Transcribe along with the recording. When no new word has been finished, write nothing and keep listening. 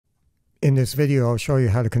In this video, I'll show you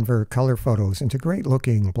how to convert color photos into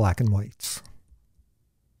great-looking black and whites.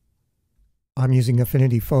 I'm using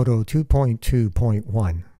Affinity Photo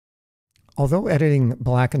 2.2.1. Although editing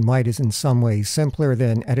black and white is in some ways simpler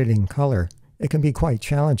than editing color, it can be quite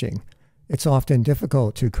challenging. It's often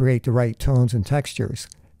difficult to create the right tones and textures,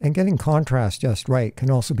 and getting contrast just right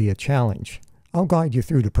can also be a challenge. I'll guide you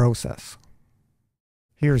through the process.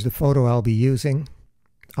 Here's the photo I'll be using.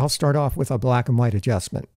 I'll start off with a black and white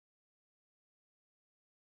adjustment.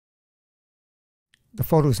 The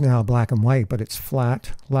photo's now black and white, but it's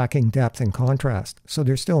flat, lacking depth and contrast, so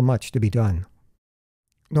there's still much to be done.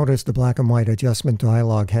 Notice the black and white adjustment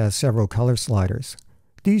dialog has several color sliders.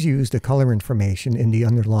 These use the color information in the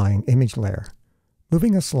underlying image layer.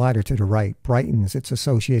 Moving a slider to the right brightens its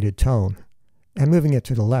associated tone, and moving it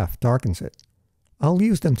to the left darkens it. I'll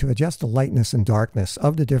use them to adjust the lightness and darkness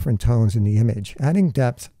of the different tones in the image, adding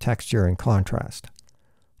depth, texture, and contrast.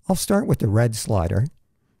 I'll start with the red slider.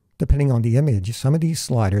 Depending on the image, some of these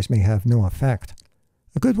sliders may have no effect.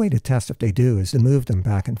 A good way to test if they do is to move them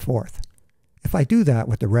back and forth. If I do that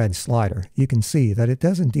with the red slider, you can see that it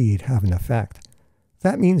does indeed have an effect.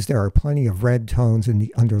 That means there are plenty of red tones in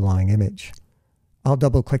the underlying image. I'll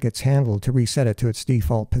double-click its handle to reset it to its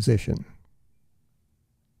default position.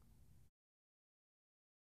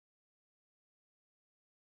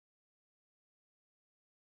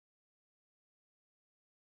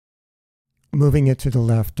 Moving it to the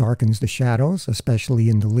left darkens the shadows, especially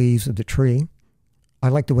in the leaves of the tree. I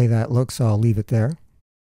like the way that looks, so I'll leave it there.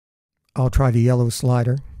 I'll try the yellow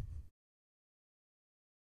slider.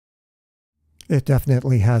 It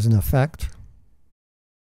definitely has an effect.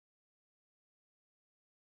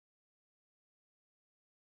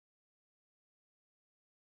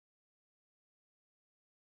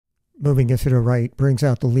 Moving it to the right brings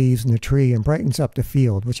out the leaves in the tree and brightens up the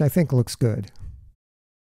field, which I think looks good.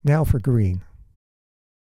 Now for green.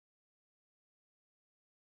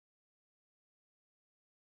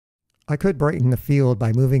 I could brighten the field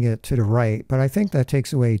by moving it to the right, but I think that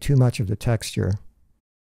takes away too much of the texture.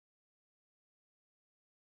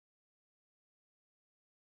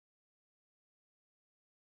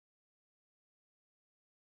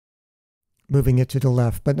 Moving it to the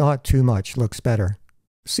left, but not too much, looks better.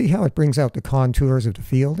 See how it brings out the contours of the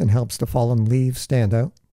field and helps the fallen leaves stand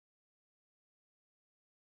out?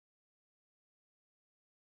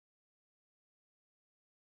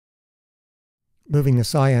 Moving the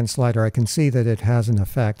cyan slider, I can see that it has an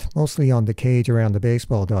effect, mostly on the cage around the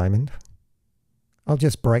baseball diamond. I'll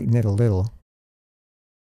just brighten it a little.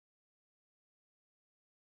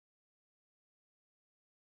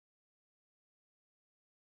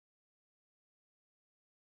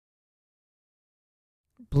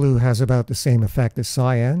 Blue has about the same effect as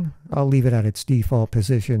cyan. I'll leave it at its default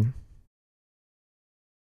position.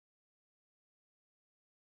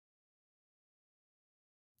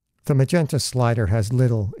 The magenta slider has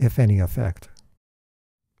little, if any, effect.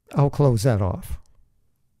 I'll close that off.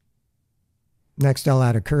 Next, I'll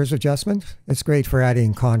add a curves adjustment. It's great for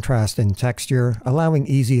adding contrast and texture, allowing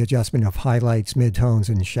easy adjustment of highlights, midtones,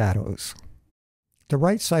 and shadows. The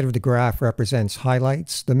right side of the graph represents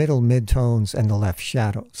highlights, the middle midtones, and the left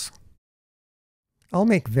shadows. I'll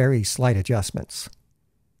make very slight adjustments.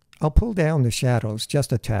 I'll pull down the shadows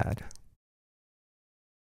just a tad.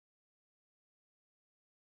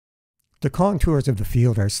 The contours of the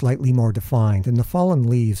field are slightly more defined, and the fallen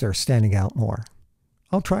leaves are standing out more.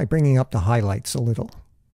 I'll try bringing up the highlights a little.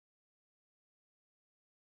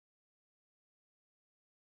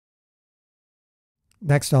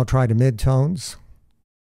 Next, I'll try the midtones.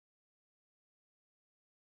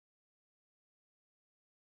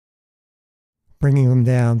 Bringing them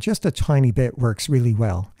down just a tiny bit works really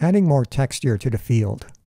well, adding more texture to the field.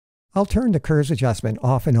 I'll turn the curves adjustment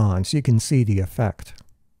off and on so you can see the effect.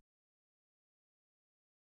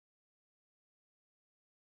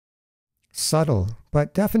 Subtle,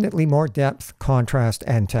 but definitely more depth, contrast,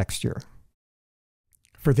 and texture.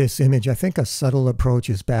 For this image, I think a subtle approach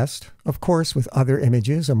is best. Of course, with other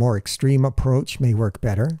images, a more extreme approach may work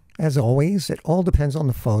better. As always, it all depends on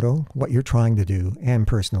the photo, what you're trying to do, and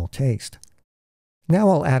personal taste. Now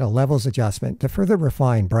I'll add a levels adjustment to further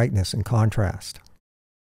refine brightness and contrast.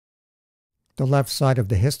 The left side of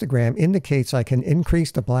the histogram indicates I can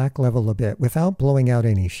increase the black level a bit without blowing out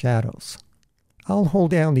any shadows. I'll hold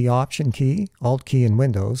down the Option key, Alt key in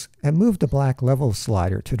Windows, and move the black level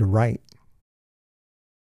slider to the right.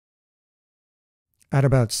 At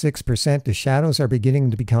about 6%, the shadows are beginning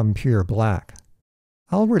to become pure black.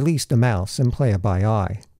 I'll release the mouse and play it by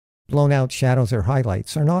eye. Blown out shadows or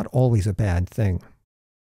highlights are not always a bad thing.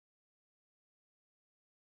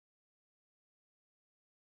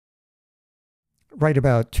 Right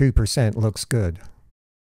about 2% looks good.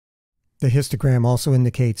 The histogram also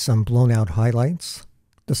indicates some blown out highlights.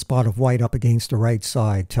 The spot of white up against the right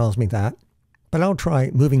side tells me that, but I'll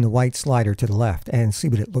try moving the white slider to the left and see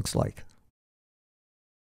what it looks like.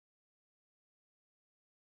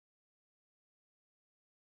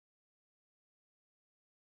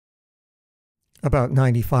 About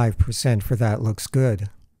 95% for that looks good.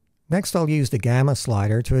 Next, I'll use the gamma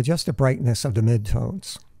slider to adjust the brightness of the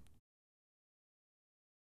midtones.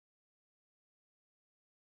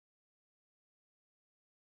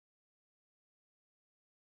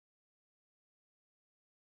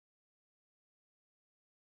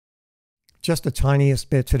 Just the tiniest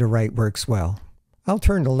bit to the right works well. I'll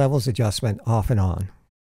turn the levels adjustment off and on.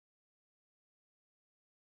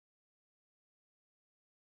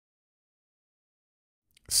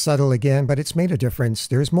 Subtle again, but it's made a difference.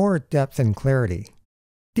 There's more depth and clarity.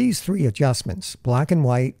 These three adjustments, black and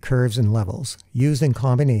white, curves, and levels, used in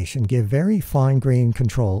combination give very fine-grained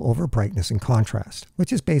control over brightness and contrast,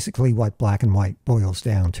 which is basically what black and white boils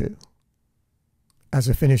down to. As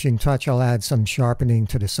a finishing touch, I'll add some sharpening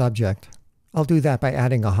to the subject. I'll do that by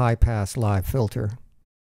adding a high-pass live filter.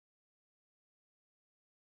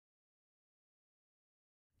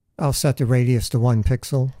 I'll set the radius to 1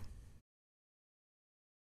 pixel.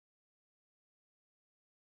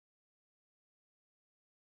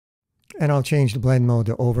 And I'll change the blend mode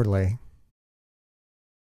to overlay.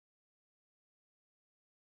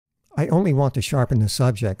 I only want to sharpen the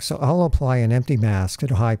subject, so I'll apply an empty mask to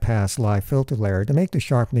the high-pass live filter layer to make the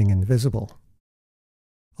sharpening invisible.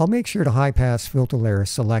 I'll make sure the high-pass filter layer is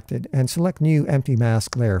selected and select New Empty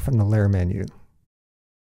Mask Layer from the Layer menu.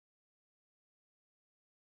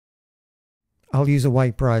 I'll use a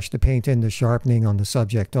white brush to paint in the sharpening on the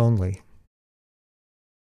subject only.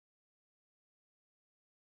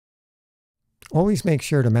 Always make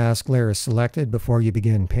sure the mask layer is selected before you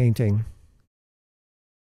begin painting.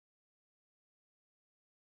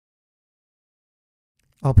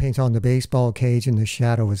 I'll paint on the baseball cage in the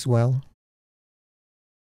shadow as well.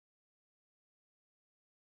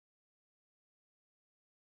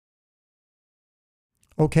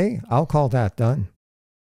 Okay, I'll call that done.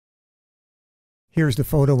 Here's the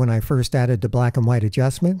photo when I first added the black and white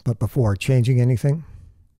adjustment, but before changing anything.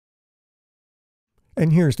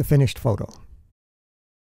 And here's the finished photo.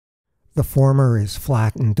 The former is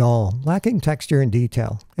flat and dull, lacking texture and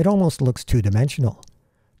detail. It almost looks two-dimensional.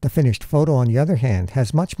 The finished photo, on the other hand,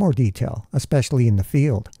 has much more detail, especially in the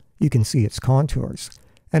field. You can see its contours.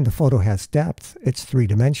 And the photo has depth. It's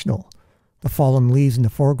three-dimensional. The fallen leaves in the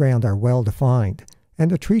foreground are well defined. And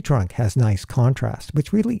the tree trunk has nice contrast,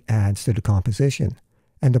 which really adds to the composition.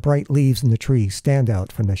 And the bright leaves in the tree stand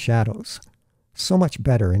out from the shadows. So much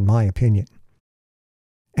better, in my opinion.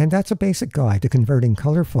 And that's a basic guide to converting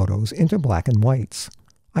color photos into black and whites.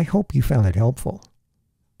 I hope you found it helpful.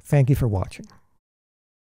 Thank you for watching.